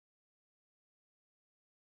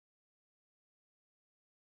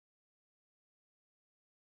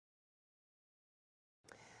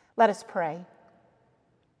Let us pray.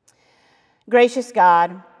 Gracious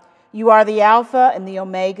God, you are the Alpha and the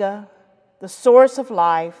Omega, the source of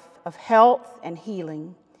life, of health and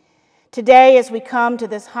healing. Today, as we come to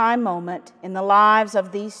this high moment in the lives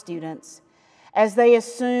of these students, as they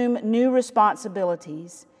assume new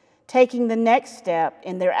responsibilities, taking the next step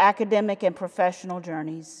in their academic and professional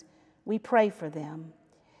journeys, we pray for them,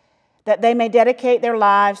 that they may dedicate their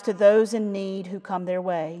lives to those in need who come their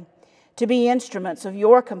way, to be instruments of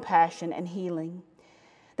your compassion and healing,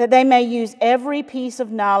 that they may use every piece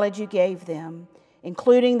of knowledge you gave them,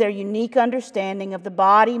 including their unique understanding of the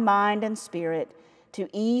body, mind, and spirit, to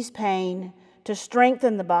ease pain, to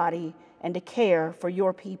strengthen the body, and to care for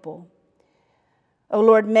your people. O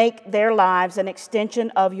Lord, make their lives an extension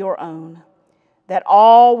of your own, that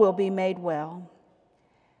all will be made well.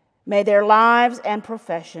 May their lives and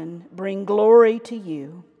profession bring glory to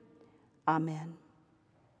you. Amen.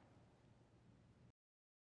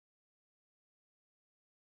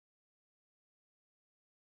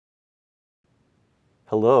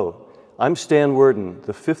 Hello, I'm Stan Worden,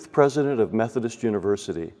 the 5th president of Methodist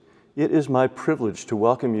University. It is my privilege to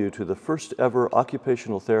welcome you to the first ever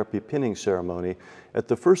occupational therapy pinning ceremony at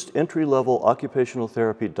the first entry-level occupational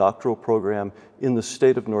therapy doctoral program in the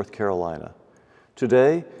state of North Carolina.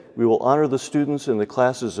 Today, we will honor the students in the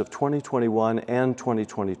classes of 2021 and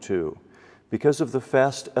 2022. Because of the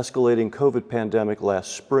fast escalating COVID pandemic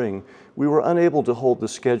last spring, we were unable to hold the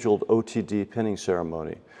scheduled OTD pinning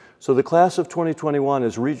ceremony. So the class of 2021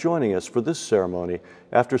 is rejoining us for this ceremony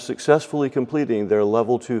after successfully completing their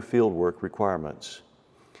Level 2 fieldwork requirements.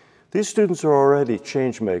 These students are already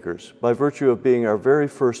change makers by virtue of being our very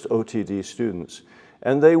first OTD students,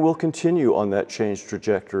 and they will continue on that change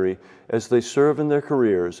trajectory as they serve in their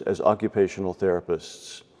careers as occupational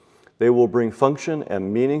therapists. They will bring function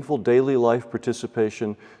and meaningful daily life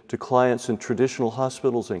participation to clients in traditional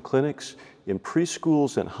hospitals and clinics, in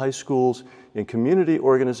preschools and high schools, in community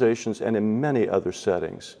organizations, and in many other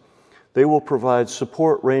settings. They will provide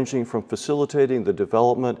support ranging from facilitating the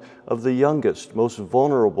development of the youngest, most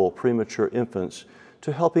vulnerable premature infants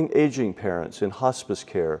to helping aging parents in hospice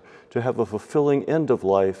care to have a fulfilling end of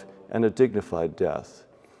life and a dignified death.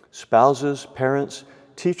 Spouses, parents,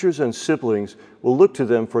 teachers, and siblings will look to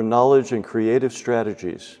them for knowledge and creative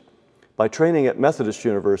strategies. By training at Methodist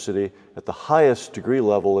University at the highest degree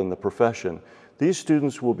level in the profession, these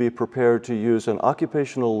students will be prepared to use an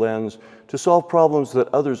occupational lens to solve problems that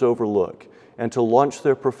others overlook and to launch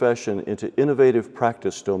their profession into innovative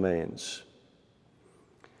practice domains.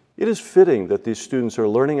 It is fitting that these students are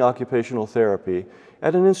learning occupational therapy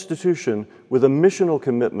at an institution with a missional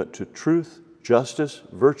commitment to truth, justice,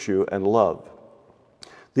 virtue, and love.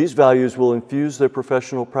 These values will infuse their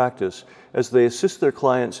professional practice as they assist their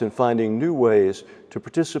clients in finding new ways to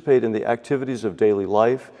participate in the activities of daily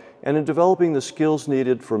life and in developing the skills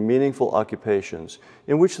needed for meaningful occupations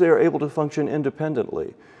in which they are able to function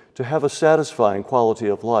independently, to have a satisfying quality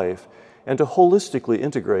of life, and to holistically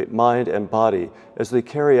integrate mind and body as they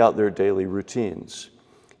carry out their daily routines.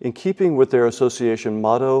 In keeping with their association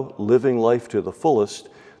motto, living life to the fullest,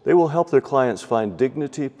 they will help their clients find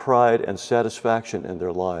dignity, pride, and satisfaction in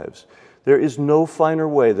their lives. There is no finer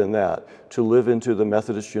way than that to live into the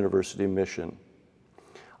Methodist University mission.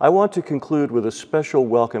 I want to conclude with a special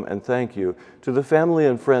welcome and thank you to the family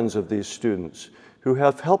and friends of these students who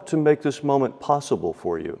have helped to make this moment possible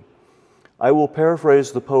for you. I will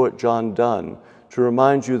paraphrase the poet John Donne to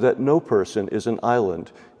remind you that no person is an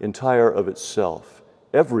island entire of itself.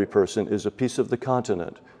 Every person is a piece of the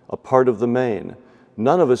continent, a part of the main.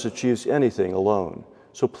 None of us achieves anything alone.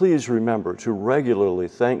 So please remember to regularly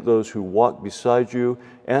thank those who walk beside you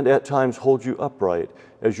and at times hold you upright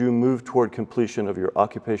as you move toward completion of your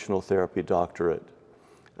occupational therapy doctorate.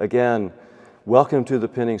 Again, welcome to the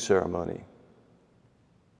pinning ceremony.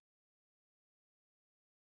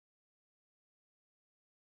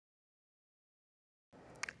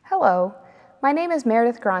 Hello, my name is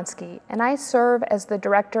Meredith Gronsky, and I serve as the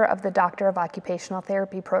director of the Doctor of Occupational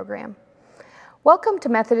Therapy program. Welcome to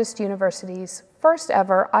Methodist University's first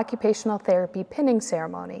ever occupational therapy pinning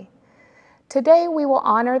ceremony. Today we will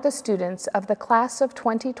honor the students of the class of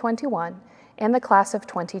 2021 and the class of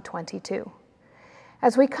 2022.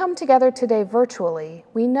 As we come together today virtually,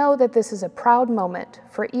 we know that this is a proud moment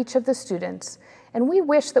for each of the students, and we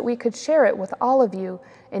wish that we could share it with all of you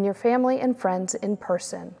and your family and friends in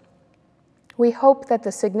person. We hope that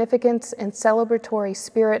the significance and celebratory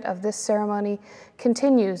spirit of this ceremony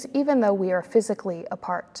continues even though we are physically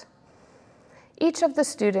apart. Each of the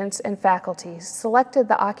students and faculty selected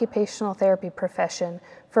the occupational therapy profession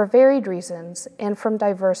for varied reasons and from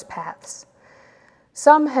diverse paths.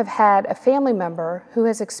 Some have had a family member who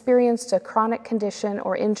has experienced a chronic condition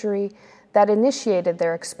or injury that initiated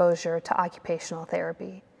their exposure to occupational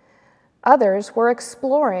therapy. Others were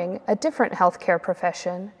exploring a different healthcare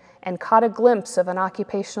profession and caught a glimpse of an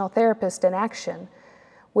occupational therapist in action,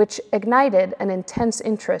 which ignited an intense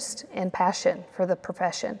interest and passion for the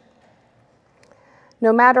profession.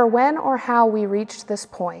 No matter when or how we reached this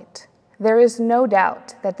point, there is no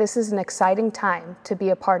doubt that this is an exciting time to be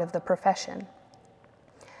a part of the profession.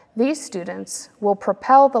 These students will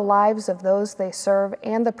propel the lives of those they serve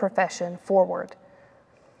and the profession forward.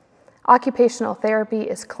 Occupational therapy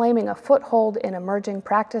is claiming a foothold in emerging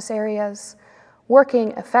practice areas,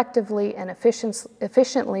 working effectively and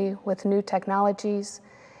efficiently with new technologies,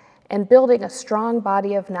 and building a strong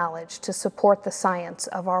body of knowledge to support the science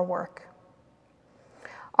of our work.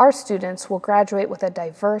 Our students will graduate with a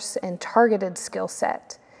diverse and targeted skill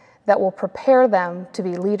set that will prepare them to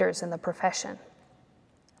be leaders in the profession.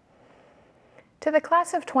 To the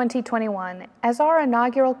class of 2021, as our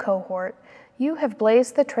inaugural cohort, you have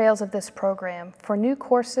blazed the trails of this program for new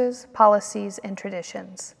courses, policies, and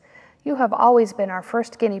traditions. You have always been our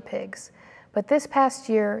first guinea pigs, but this past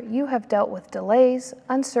year you have dealt with delays,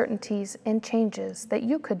 uncertainties, and changes that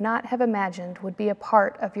you could not have imagined would be a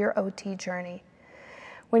part of your OT journey.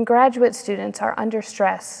 When graduate students are under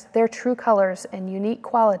stress, their true colors and unique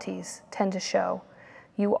qualities tend to show.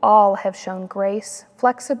 You all have shown grace,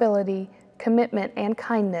 flexibility, commitment, and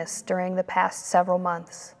kindness during the past several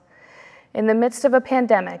months. In the midst of a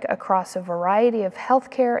pandemic across a variety of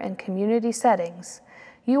healthcare and community settings,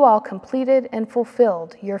 you all completed and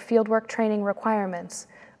fulfilled your fieldwork training requirements,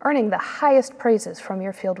 earning the highest praises from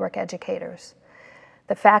your fieldwork educators.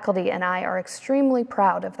 The faculty and I are extremely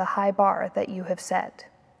proud of the high bar that you have set.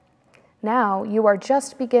 Now you are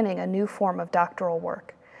just beginning a new form of doctoral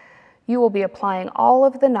work. You will be applying all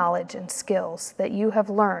of the knowledge and skills that you have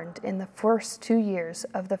learned in the first 2 years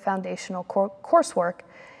of the foundational coursework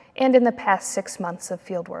and in the past 6 months of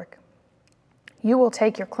fieldwork. You will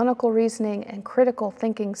take your clinical reasoning and critical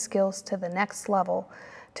thinking skills to the next level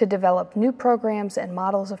to develop new programs and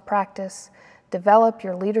models of practice, develop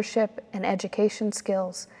your leadership and education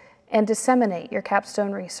skills, and disseminate your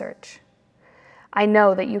capstone research. I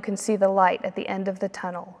know that you can see the light at the end of the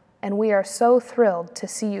tunnel, and we are so thrilled to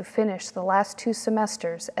see you finish the last 2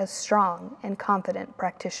 semesters as strong and confident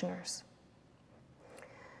practitioners.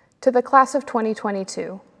 To the class of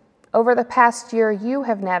 2022, over the past year, you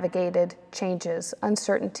have navigated changes,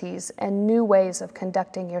 uncertainties, and new ways of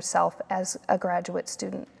conducting yourself as a graduate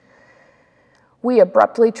student. We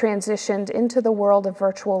abruptly transitioned into the world of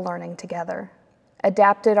virtual learning together,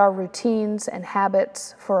 adapted our routines and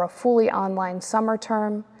habits for a fully online summer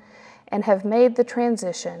term, and have made the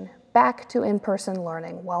transition back to in-person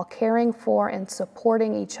learning while caring for and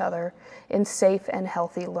supporting each other in safe and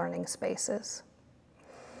healthy learning spaces.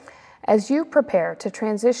 As you prepare to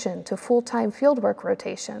transition to full-time fieldwork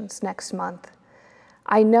rotations next month,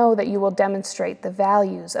 I know that you will demonstrate the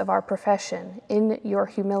values of our profession in your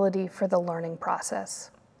humility for the learning process.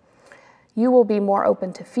 You will be more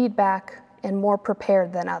open to feedback and more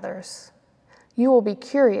prepared than others. You will be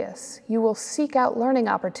curious. You will seek out learning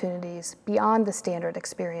opportunities beyond the standard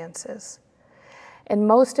experiences. And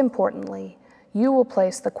most importantly, you will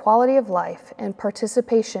place the quality of life and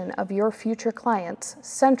participation of your future clients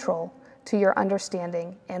central to your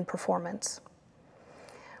understanding and performance.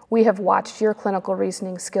 We have watched your clinical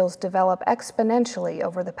reasoning skills develop exponentially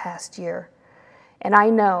over the past year, and I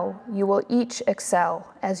know you will each excel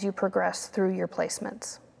as you progress through your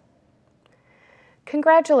placements.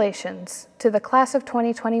 Congratulations to the class of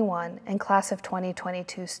 2021 and class of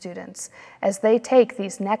 2022 students as they take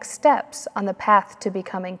these next steps on the path to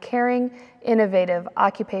becoming caring, innovative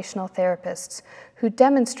occupational therapists who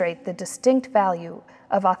demonstrate the distinct value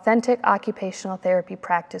of authentic occupational therapy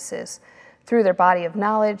practices through their body of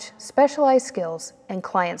knowledge, specialized skills, and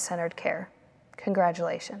client-centered care.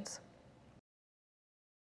 Congratulations.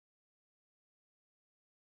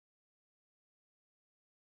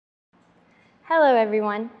 Hello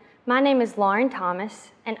everyone, my name is Lauren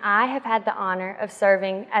Thomas and I have had the honor of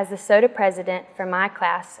serving as the SOTA president for my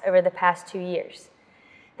class over the past 2 years.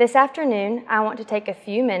 This afternoon I want to take a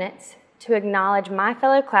few minutes to acknowledge my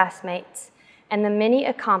fellow classmates and the many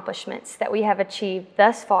accomplishments that we have achieved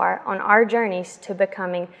thus far on our journeys to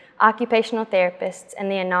becoming occupational therapists in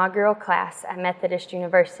the inaugural class at Methodist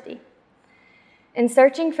University. In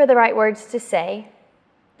searching for the right words to say,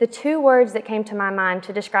 the 2 words that came to my mind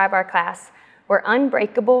to describe our class were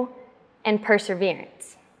unbreakable and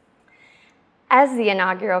perseverance. As the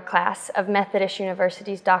inaugural class of Methodist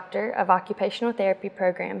University's Doctor of Occupational Therapy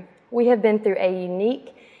program, we have been through a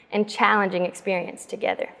unique and challenging experience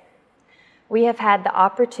together. We have had the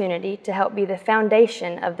opportunity to help be the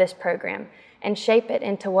foundation of this program and shape it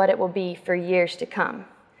into what it will be for years to come.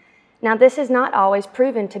 Now, this has not always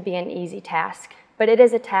proven to be an easy task, but it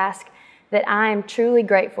is a task that I am truly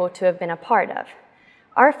grateful to have been a part of.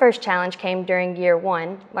 Our first challenge came during year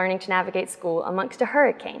 1, learning to navigate school amongst a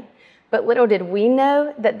hurricane. But little did we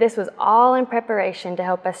know that this was all in preparation to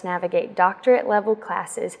help us navigate doctorate level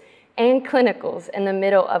classes and clinicals in the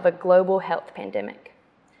middle of a global health pandemic.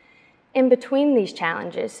 In between these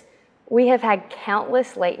challenges, we have had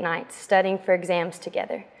countless late nights studying for exams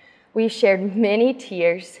together. We've shared many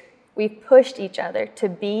tears, we've pushed each other to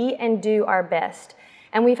be and do our best,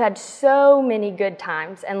 and we've had so many good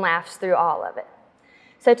times and laughs through all of it.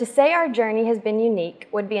 So to say our journey has been unique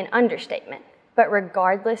would be an understatement, but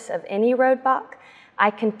regardless of any roadblock,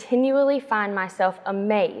 I continually find myself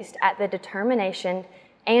amazed at the determination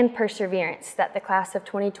and perseverance that the class of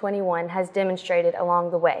 2021 has demonstrated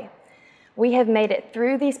along the way. We have made it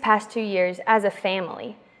through these past 2 years as a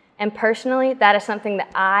family, and personally, that is something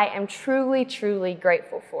that I am truly, truly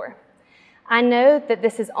grateful for. I know that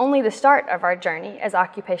this is only the start of our journey as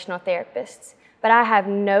occupational therapists, but I have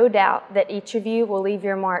no doubt that each of you will leave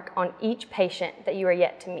your mark on each patient that you are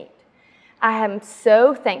yet to meet. I am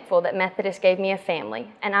so thankful that Methodist gave me a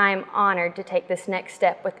family, and I am honored to take this next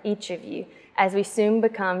step with each of you as we soon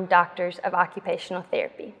become doctors of occupational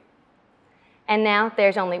therapy. And now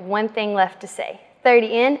there's only one thing left to say: 30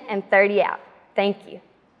 in and 30 out. Thank you.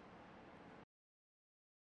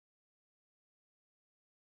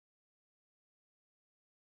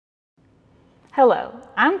 Hello,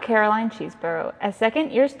 I'm Caroline Cheeseborough, a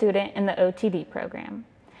second-year student in the OTD program.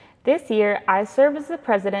 This year, I serve as the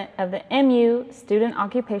president of the MU Student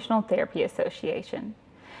Occupational Therapy Association.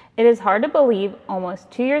 It is hard to believe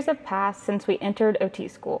almost 2 years have passed since we entered OT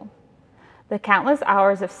school. The countless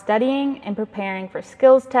hours of studying and preparing for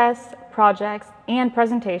skills tests, projects, and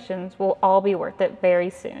presentations will all be worth it very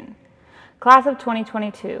soon. Class of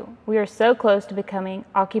 2022, we are so close to becoming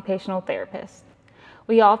occupational therapists.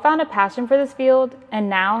 We all found a passion for this field and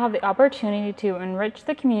now have the opportunity to enrich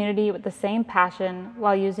the community with the same passion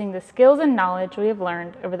while using the skills and knowledge we have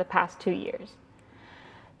learned over the past 2 years.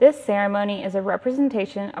 This ceremony is a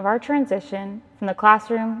representation of our transition from the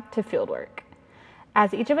classroom to fieldwork.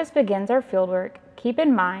 As each of us begins our fieldwork, keep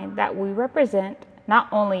in mind that we represent not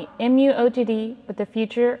only MU OTD, but the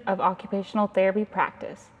future of occupational therapy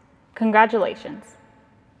practice. Congratulations.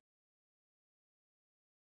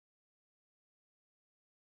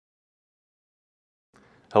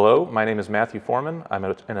 Hello, my name is Matthew Foreman. I'm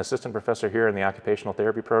an assistant professor here in the Occupational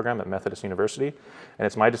Therapy Program at Methodist University, and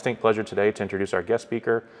it's my distinct pleasure today to introduce our guest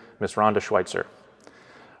speaker, Ms. Rhonda Schweitzer.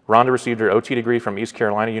 Rhonda received her OT degree from East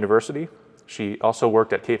Carolina University. She also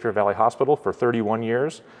worked at Cape Fear Valley Hospital for 31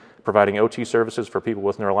 years, providing OT services for people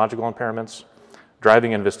with neurological impairments,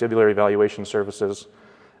 driving and vestibular evaluation services,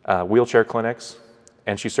 wheelchair clinics,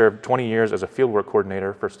 and she served 20 years as a fieldwork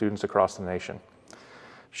coordinator for students across the nation.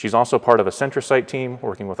 She's also part of a CentraSight team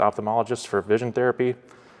working with ophthalmologists for vision therapy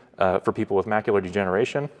for people with macular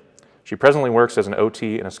degeneration. She presently works as an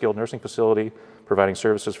OT in a skilled nursing facility, providing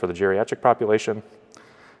services for the geriatric population.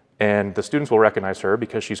 And the students will recognize her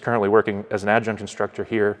because she's currently working as an adjunct instructor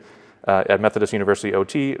here at Methodist University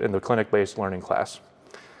OT in the clinic-based learning class.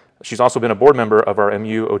 She's also been a board member of our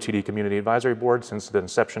MU OTD Community Advisory Board since the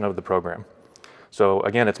inception of the program. So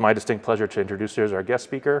again, it's my distinct pleasure to introduce her as our guest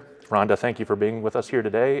speaker. Rhonda, thank you for being with us here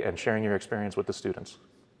today and sharing your experience with the students.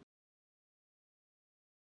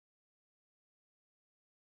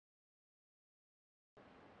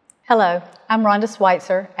 Hello, I'm Rhonda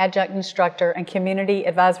Schweitzer, adjunct instructor and community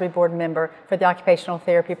advisory board member for the Occupational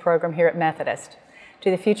Therapy Program here at Methodist.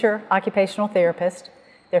 To the future occupational therapists,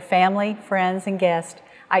 their family, friends, and guests,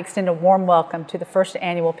 I extend a warm welcome to the first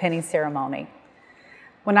annual pinning ceremony.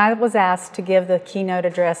 When I was asked to give the keynote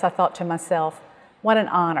address, I thought to myself, what an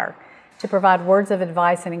honor to provide words of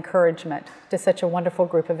advice and encouragement to such a wonderful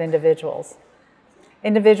group of individuals.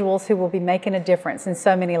 Individuals who will be making a difference in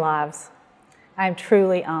so many lives. I am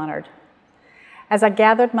truly honored. As I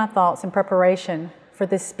gathered my thoughts in preparation for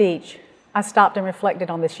this speech, I stopped and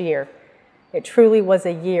reflected on this year. It truly was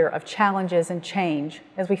a year of challenges and change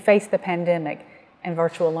as we faced the pandemic and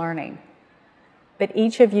virtual learning. But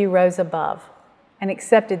each of you rose above and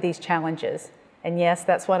accepted these challenges. And yes,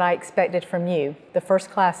 that's what I expected from you, the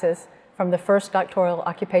first classes from the first doctoral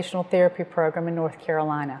occupational therapy program in North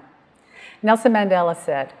Carolina. Nelson Mandela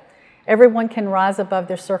said, "Everyone can rise above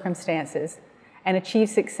their circumstances and achieve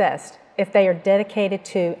success if they are dedicated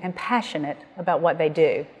to and passionate about what they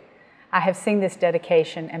do." I have seen this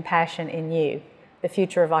dedication and passion in you, the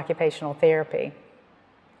future of occupational therapy.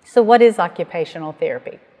 So what is occupational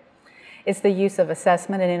therapy? It's the use of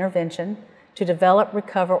assessment and intervention to develop,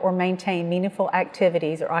 recover, or maintain meaningful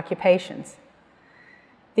activities or occupations.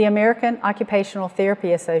 The American Occupational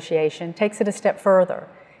Therapy Association takes it a step further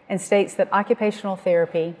and states that occupational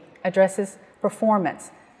therapy addresses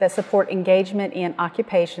performance that support engagement in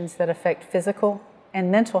occupations that affect physical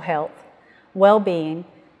and mental health, well-being,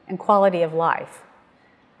 and quality of life.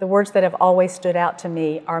 The words that have always stood out to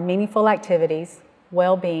me are meaningful activities,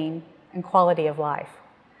 well-being, and quality of life.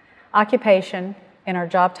 Occupation, in our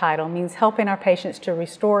job title, means helping our patients to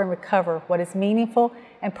restore and recover what is meaningful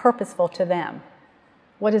and purposeful to them.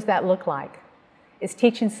 What does that look like? It's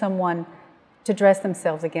teaching someone to dress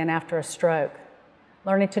themselves again after a stroke,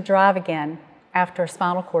 learning to drive again after a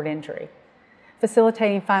spinal cord injury,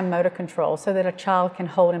 facilitating fine motor control so that a child can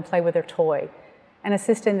hold and play with their toy, and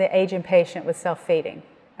assisting the aging patient with self-feeding,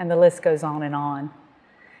 and the list goes on and on.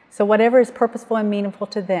 So whatever is purposeful and meaningful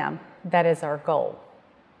to them, that is our goal.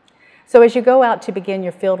 So as you go out to begin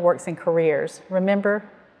your field works and careers, remember,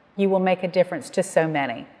 you will make a difference to so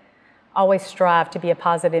many. Always strive to be a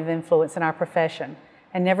positive influence in our profession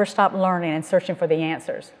and never stop learning and searching for the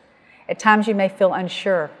answers. At times you may feel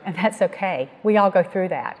unsure, and that's okay. We all go through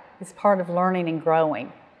that. It's part of learning and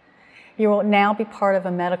growing. You will now be part of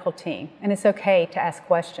a medical team, and it's okay to ask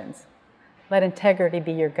questions. Let integrity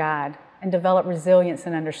be your guide and develop resilience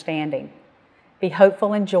and understanding. Be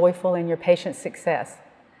hopeful and joyful in your patient's success.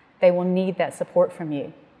 They will need that support from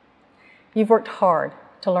you. You've worked hard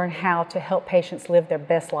to learn how to help patients live their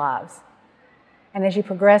best lives. And as you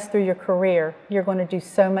progress through your career, you're going to do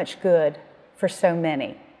so much good for so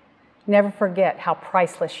many. Never forget how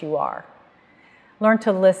priceless you are. Learn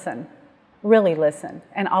to listen, really listen,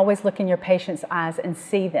 and always look in your patient's eyes and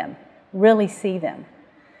see them, really see them.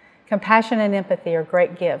 Compassion and empathy are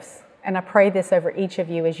great gifts, and I pray this over each of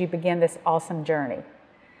you as you begin this awesome journey.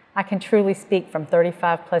 I can truly speak from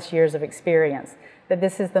 35+ years of experience that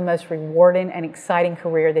this is the most rewarding and exciting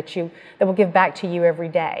career that will give back to you every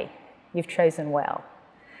day. You've chosen well.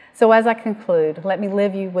 So as I conclude, let me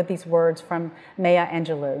leave you with these words from Maya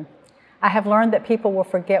Angelou. I have learned that people will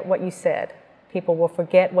forget what you said, people will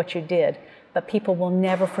forget what you did, but people will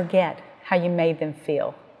never forget how you made them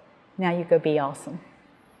feel. Now you go be awesome.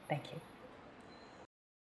 Thank you.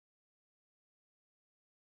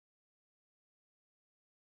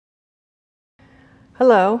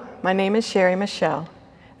 Hello, my name is Sherry Michelle,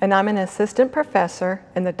 and I'm an assistant professor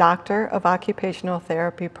in the Doctor of Occupational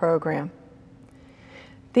Therapy program.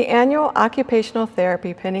 The annual Occupational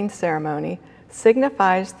Therapy pinning ceremony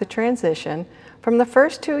signifies the transition from the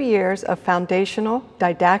first 2 years of foundational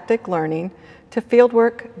didactic learning to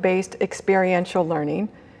fieldwork-based experiential learning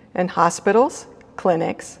in hospitals,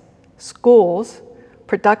 clinics, schools,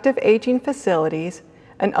 productive aging facilities,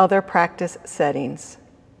 and other practice settings.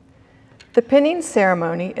 The pinning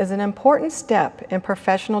ceremony is an important step in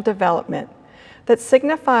professional development that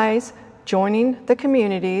signifies joining the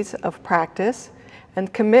communities of practice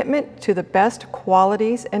and commitment to the best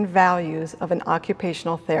qualities and values of an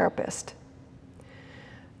occupational therapist.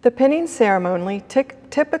 The pinning ceremony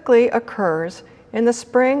typically occurs in the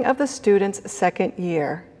spring of the student's second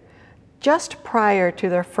year, just prior to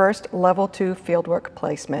their first Level 2 fieldwork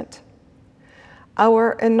placement.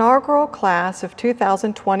 Our inaugural class of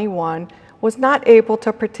 2021 was not able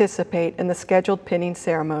to participate in the scheduled pinning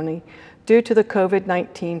ceremony due to the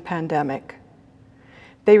COVID-19 pandemic.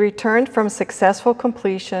 They returned from successful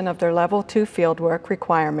completion of their Level 2 fieldwork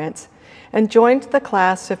requirements and joined the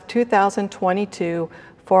class of 2022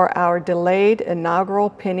 for our delayed inaugural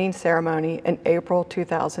pinning ceremony in April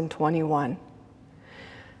 2021.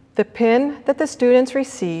 The pin that the students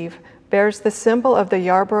receive bears the symbol of the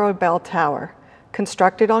Yarborough Bell Tower,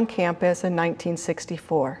 constructed on campus in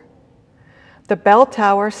 1964. The bell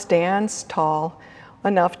tower stands tall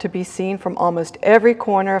enough to be seen from almost every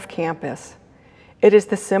corner of campus. It is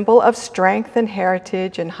the symbol of strength and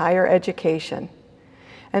heritage in higher education,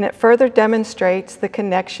 and it further demonstrates the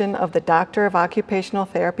connection of the Doctor of Occupational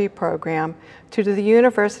Therapy program to the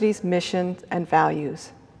university's mission and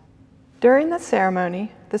values. During the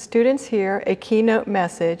ceremony, the students hear a keynote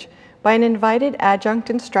message by an invited adjunct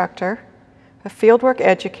instructor, a fieldwork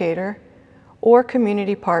educator, or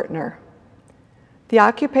community partner. The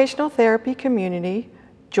occupational therapy community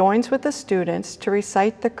joins with the students to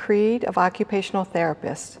recite the Creed of Occupational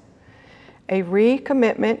Therapists, a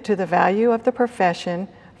recommitment to the value of the profession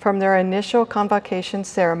from their initial convocation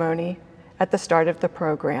ceremony at the start of the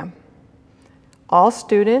program. All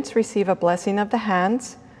students receive a blessing of the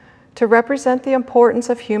hands to represent the importance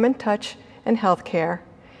of human touch in healthcare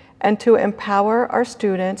and to empower our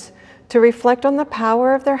students to reflect on the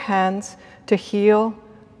power of their hands to heal,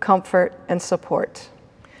 comfort, and support.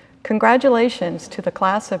 Congratulations to the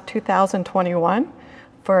class of 2021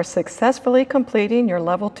 for successfully completing your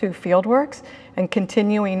Level 2 fieldworks and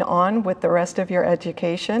continuing on with the rest of your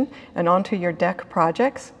education and onto your DEC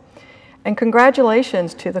projects. And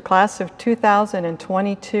congratulations to the class of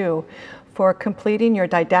 2022 for completing your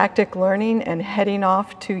didactic learning and heading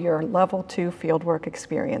off to your Level 2 fieldwork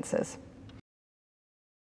experiences.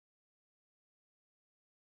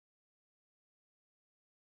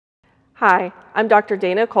 Hi, I'm Dr.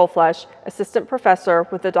 Dana Coleflesh, Assistant Professor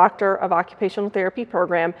with the Doctor of Occupational Therapy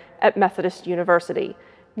Program at Methodist University.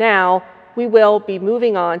 Now, we will be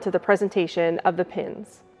moving on to the presentation of the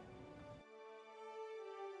PINs.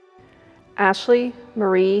 Ashley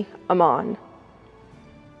Marie Amon.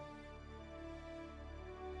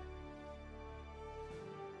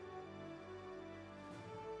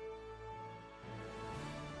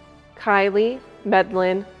 Kylie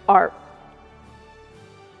Medlin Arp.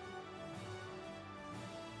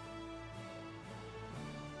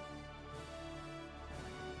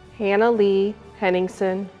 Hannah Lee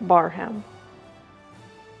Henningsen Barham.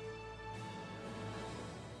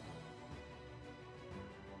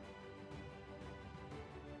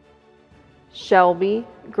 Shelby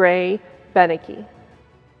Gray Beneke.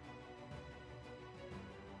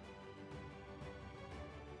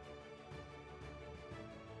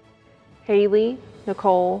 Haley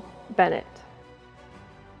Nicole Bennett.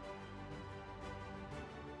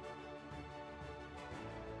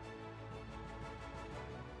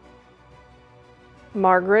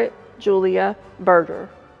 Margaret Julia Berger.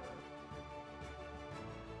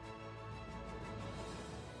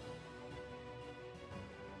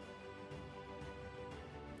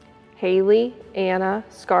 Haley Anna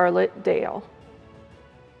Scarlett Dale.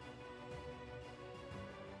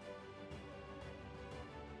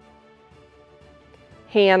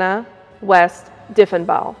 Hannah West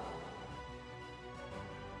Diffenbaugh.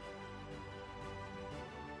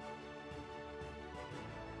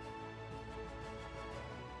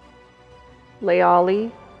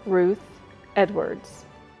 Leali Ruth Edwards.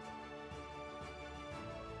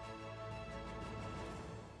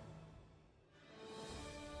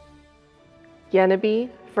 Yenebi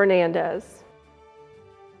Fernandez.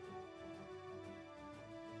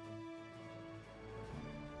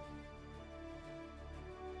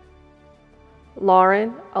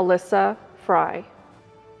 Lauren Alyssa Fry.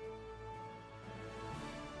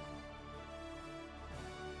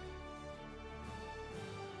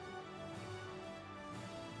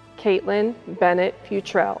 Caitlin Bennett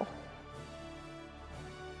Futrell.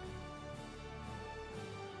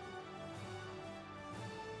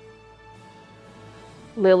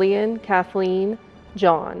 Lillian Kathleen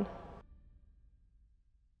John.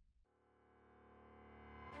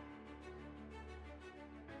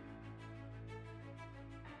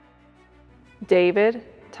 David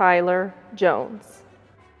Tyler Jones.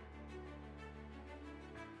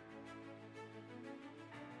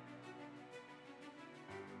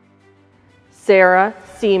 Sarah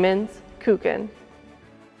Siemens Kukin.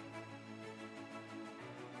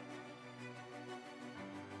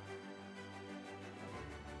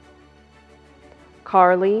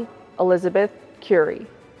 Carly Elizabeth Curie.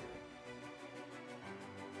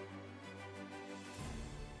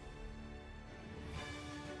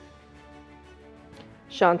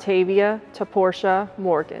 Shantavia Taporsha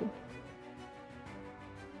Morgan.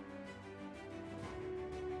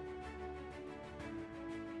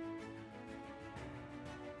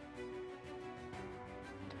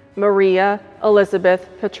 Maria Elizabeth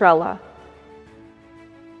Petrella.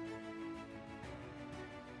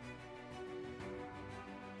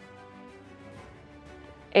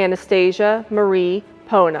 Anastasia Marie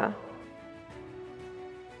Pona.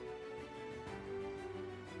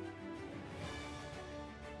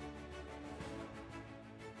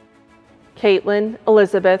 Caitlin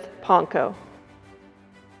Elizabeth Ponko.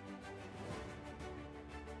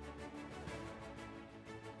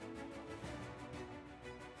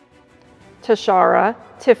 Tashara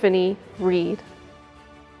Tiffany Reed.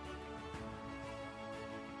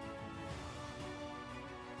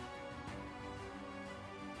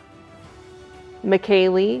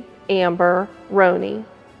 McKaylee Amber Roney.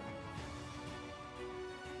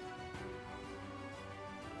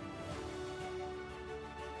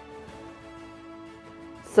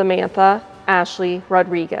 Samantha Ashley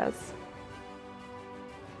Rodriguez.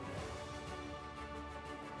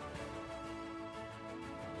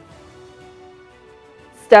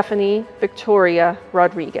 Stephanie Victoria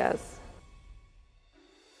Rodriguez.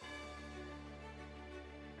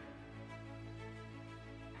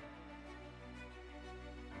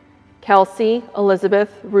 Kelsey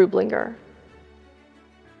Elizabeth Rublinger.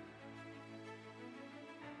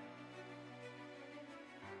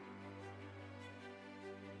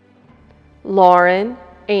 Lauren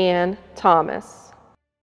Ann Thomas.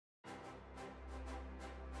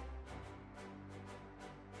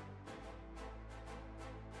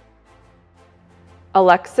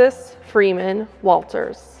 Alexis Freeman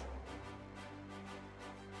Walters.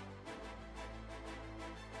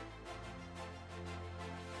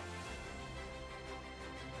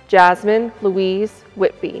 Jasmine Louise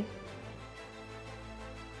Whitby.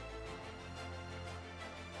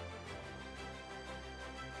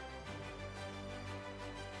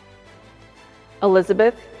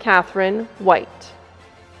 Elizabeth Catherine White.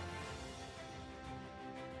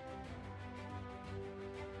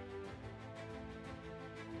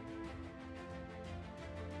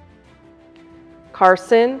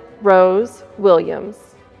 Carson Rose Williams.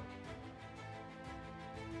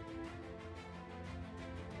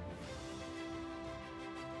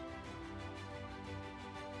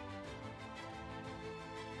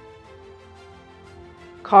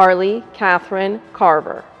 Carly Catherine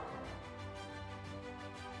Carver.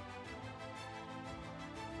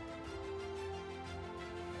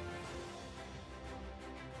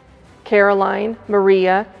 Caroline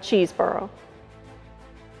Maria Cheeseborough.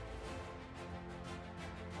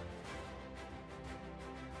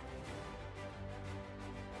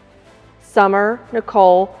 Summer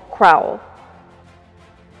Nicole Crowell.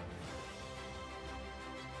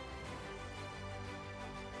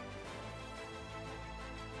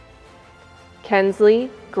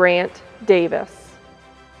 Kensley Grant Davis.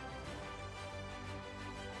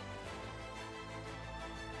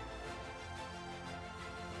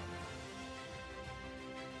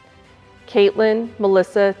 Caitlin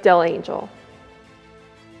Melissa Delangel.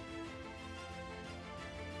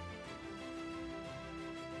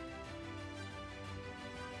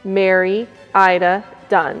 Mary Ida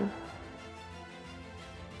Dunn.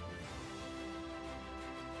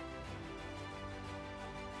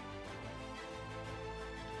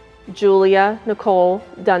 Julia Nicole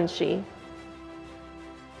Dunshee.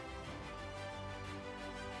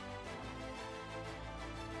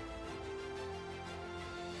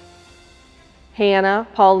 Hannah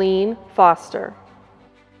Pauline Foster.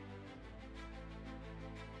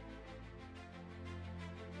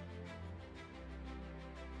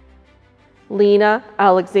 Lena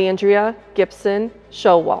Alexandria Gibson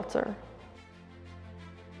Showalter.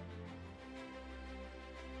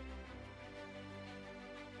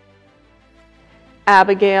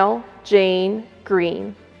 Abigail Jane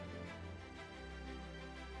Green.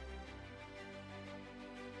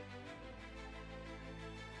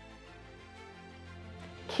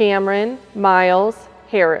 Cameron Miles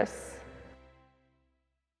Harris.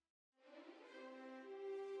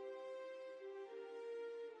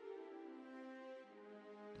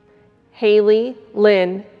 Haley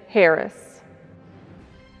Lynn Harris.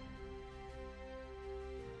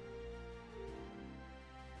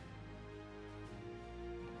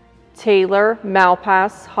 Taylor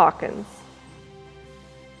Malpass Hawkins.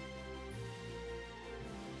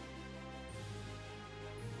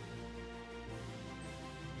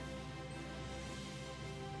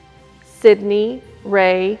 Sydney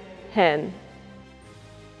Ray Henn.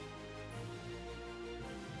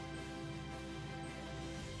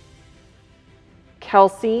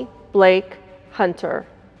 Kelsey Blake Hunter.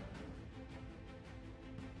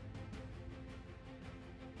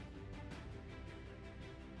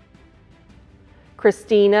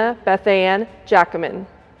 Christina Bethann Jackaman.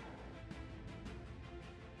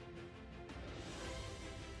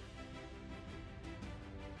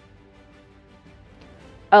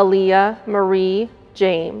 Aaliyah Marie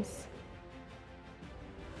James.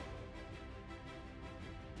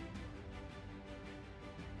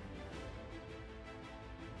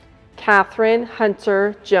 Catherine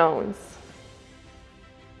Hunter Jones.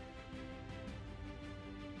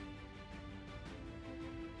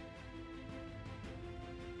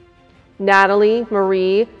 Natalie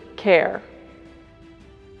Marie Kerr.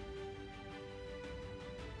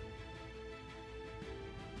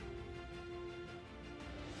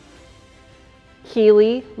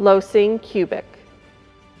 Keely Losing Cubic.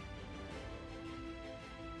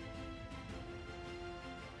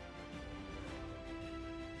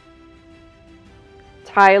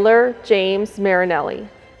 Tyler James Marinelli.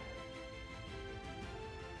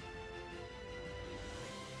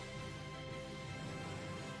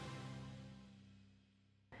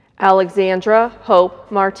 Alexandra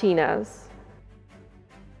Hope Martinez.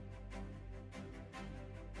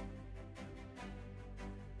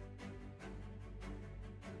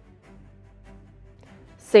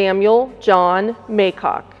 Samuel John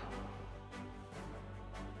Maycock.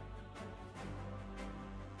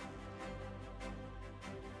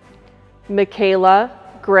 Michaela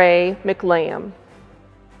Gray McLam.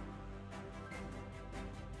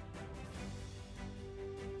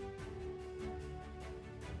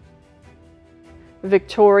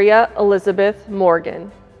 Victoria Elizabeth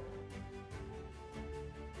Morgan.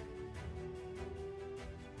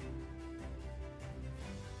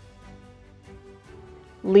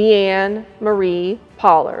 Leanne Marie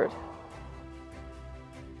Pollard.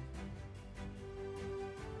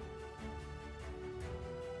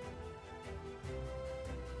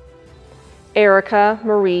 Erica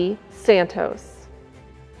Marie Santos.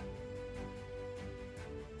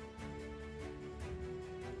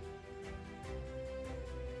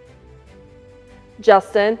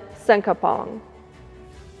 Justin Senkapong.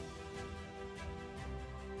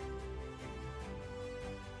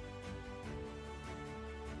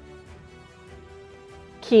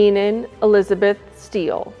 Keenan Elizabeth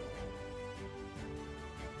Steele.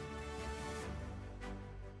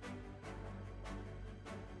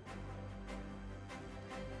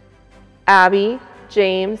 Abby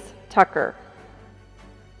James Tucker.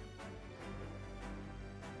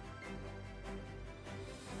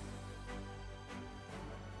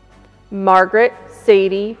 Margaret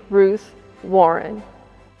Sadie Ruth Warren.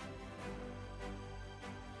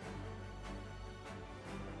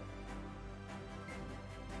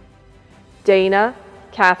 Dana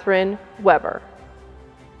Catherine Weber.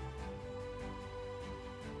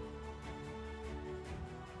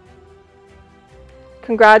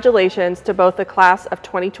 Congratulations to both the class of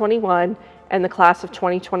 2021 and the class of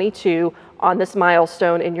 2022 on this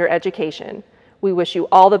milestone in your education. We wish you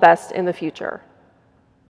all the best in the future.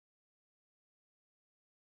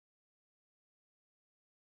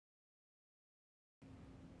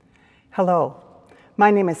 Hello,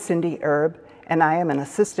 my name is Cindy Erb, and I am an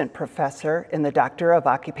assistant professor in the Doctor of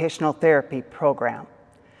Occupational Therapy program.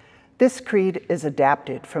 This creed is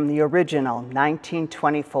adapted from the original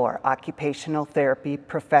 1924 Occupational Therapy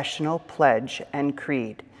Professional Pledge and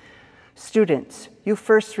Creed. Students, you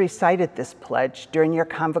first recited this pledge during your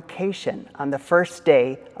convocation on the first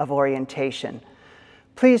day of orientation.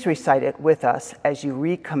 Please recite it with us as you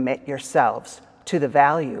recommit yourselves to the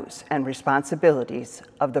values and responsibilities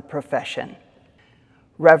of the profession.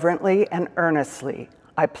 Reverently and earnestly,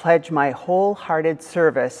 I pledge my wholehearted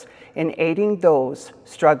service in aiding those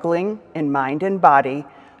struggling in mind and body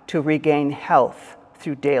to regain health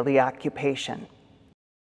through daily occupation.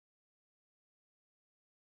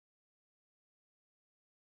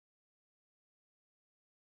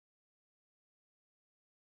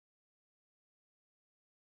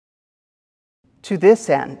 To this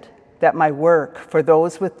end, that my work for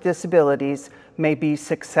those with disabilities may be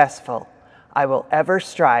successful, I will ever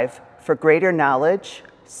strive for greater knowledge,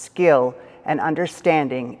 skill, and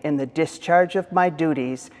understanding in the discharge of my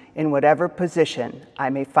duties in whatever position I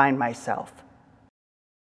may find myself.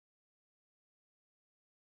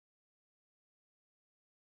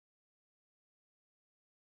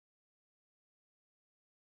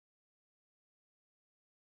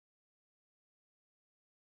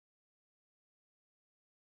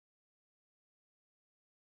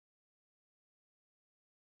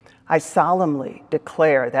 I solemnly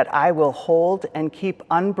declare that I will hold and keep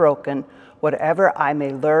unbroken whatever I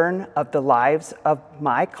may learn of the lives of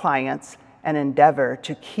my clients and endeavor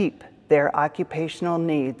to keep their occupational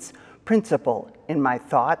needs principal in my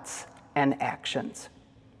thoughts and actions.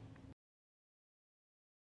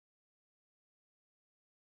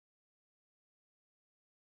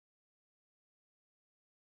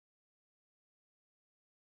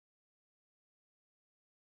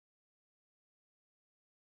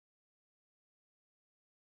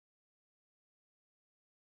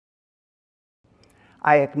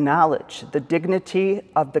 I acknowledge the dignity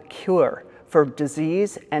of the cure for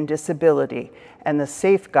disease and disability and the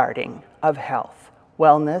safeguarding of health,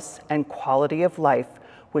 wellness, and quality of life,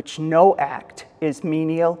 which no act is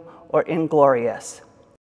menial or inglorious.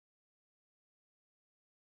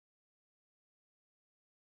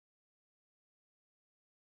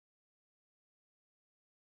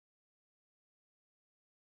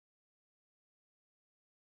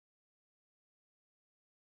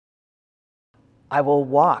 I will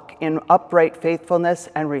walk in upright faithfulness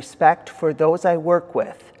and respect for those I work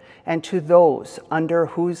with and to those under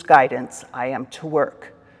whose guidance I am to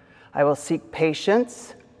work. I will seek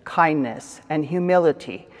patience, kindness, and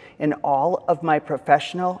humility in all of my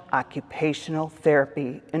professional occupational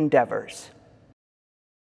therapy endeavors.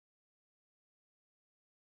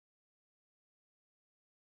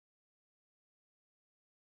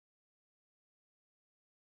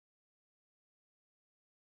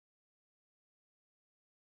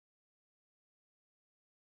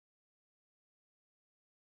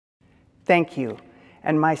 Thank you,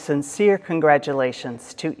 and my sincere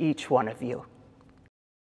congratulations to each one of you.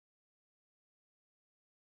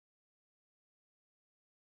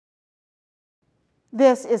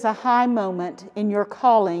 This is a high moment in your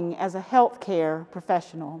calling as a healthcare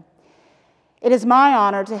professional. It is my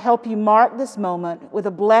honor to help you mark this moment with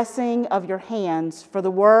a blessing of your hands for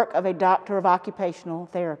the work of a doctor of occupational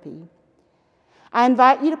therapy. I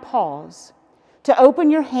invite you to pause, to open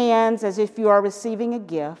your hands as if you are receiving a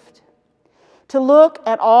gift, to look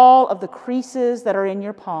at all of the creases that are in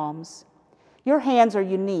your palms. Your hands are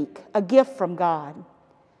unique, a gift from God.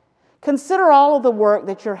 Consider all of the work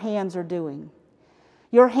that your hands are doing.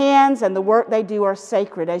 Your hands and the work they do are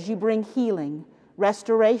sacred as you bring healing,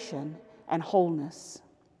 restoration, and wholeness.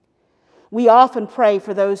 We often pray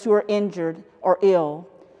for those who are injured or ill,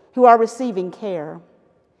 who are receiving care.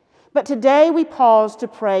 But today we pause to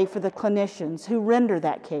pray for the clinicians who render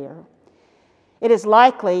that care. It is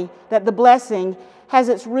likely that the blessing has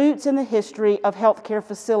its roots in the history of healthcare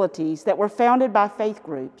facilities that were founded by faith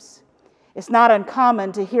groups. It's not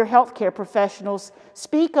uncommon to hear healthcare professionals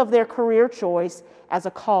speak of their career choice as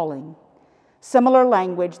a calling, similar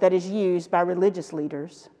language that is used by religious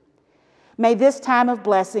leaders. May this time of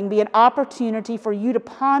blessing be an opportunity for you to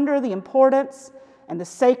ponder the importance and the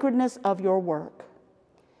sacredness of your work.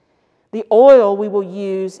 The oil we will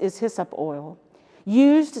use is hyssop oil,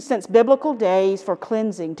 used since biblical days for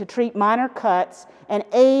cleansing, to treat minor cuts and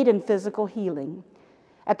aid in physical healing.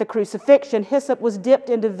 At the crucifixion, hyssop was dipped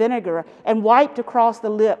into vinegar and wiped across the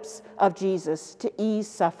lips of Jesus to ease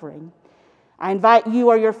suffering. I invite you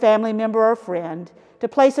or your family member or friend to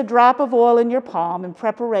place a drop of oil in your palm in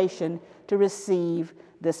preparation to receive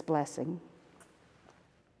this blessing.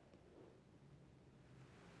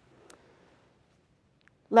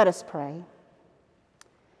 Let us pray.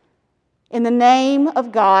 In the name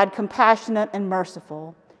of God, compassionate and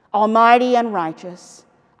merciful, almighty and righteous,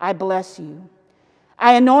 I bless you.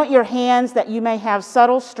 I anoint your hands that you may have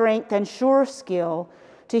subtle strength and sure skill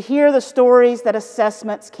to hear the stories that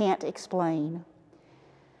assessments can't explain.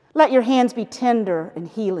 Let your hands be tender and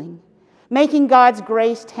healing, making God's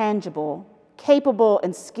grace tangible, capable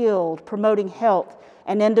and skilled, promoting health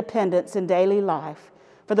and independence in daily life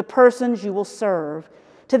for the persons you will serve,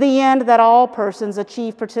 to the end that all persons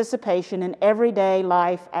achieve participation in everyday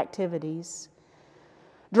life activities.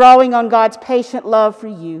 Drawing on God's patient love for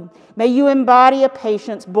you, may you embody a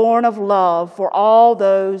patience born of love for all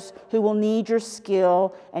those who will need your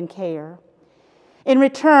skill and care. In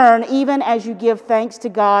return, even as you give thanks to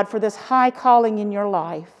God for this high calling in your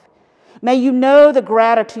life, may you know the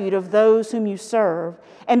gratitude of those whom you serve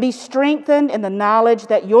and be strengthened in the knowledge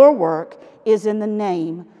that your work is in the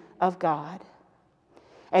name of God.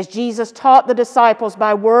 As Jesus taught the disciples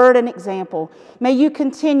by word and example, may you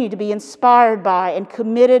continue to be inspired by and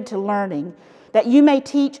committed to learning, that you may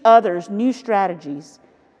teach others new strategies.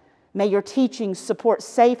 May your teachings support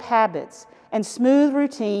safe habits and smooth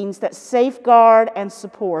routines that safeguard and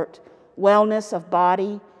support wellness of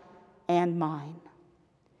body and mind.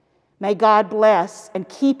 May God bless and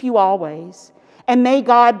keep you always, and may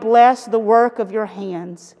God bless the work of your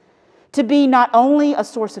hands to be not only a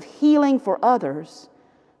source of healing for others,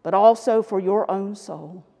 but also for your own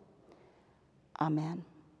soul. Amen.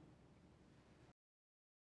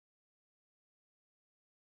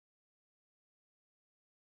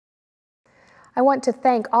 I want to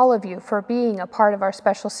thank all of you for being a part of our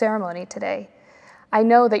special ceremony today. I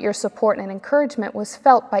know that your support and encouragement was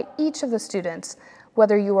felt by each of the students,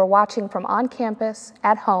 whether you were watching from on campus,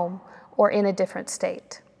 at home, or in a different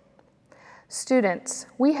state. Students,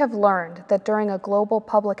 we have learned that during a global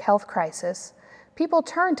public health crisis, people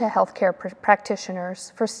turn to healthcare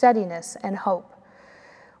practitioners for steadiness and hope.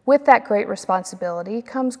 With that great responsibility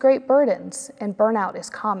comes great burdens, and burnout is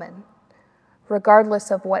common.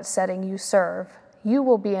 Regardless of what setting you serve, you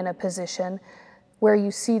will be in a position where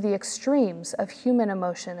you see the extremes of human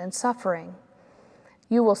emotion and suffering.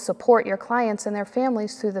 You will support your clients and their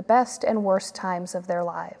families through the best and worst times of their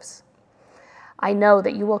lives. I know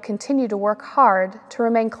that you will continue to work hard to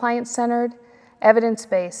remain client-centered,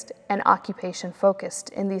 evidence-based, and occupation-focused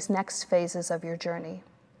in these next phases of your journey.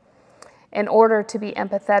 In order to be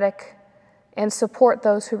empathetic and support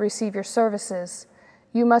those who receive your services,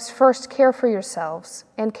 you must first care for yourselves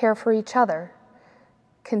and care for each other.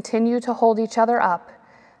 Continue to hold each other up.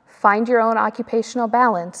 Find your own occupational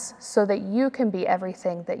balance so that you can be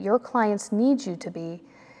everything that your clients need you to be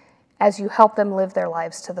as you help them live their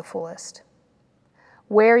lives to the fullest.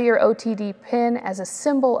 Wear your OTD pin as a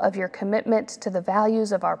symbol of your commitment to the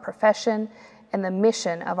values of our profession and the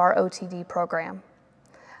mission of our OTD program.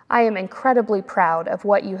 I am incredibly proud of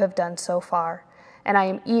what you have done so far, and I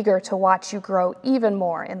am eager to watch you grow even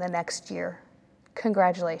more in the next year.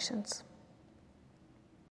 Congratulations.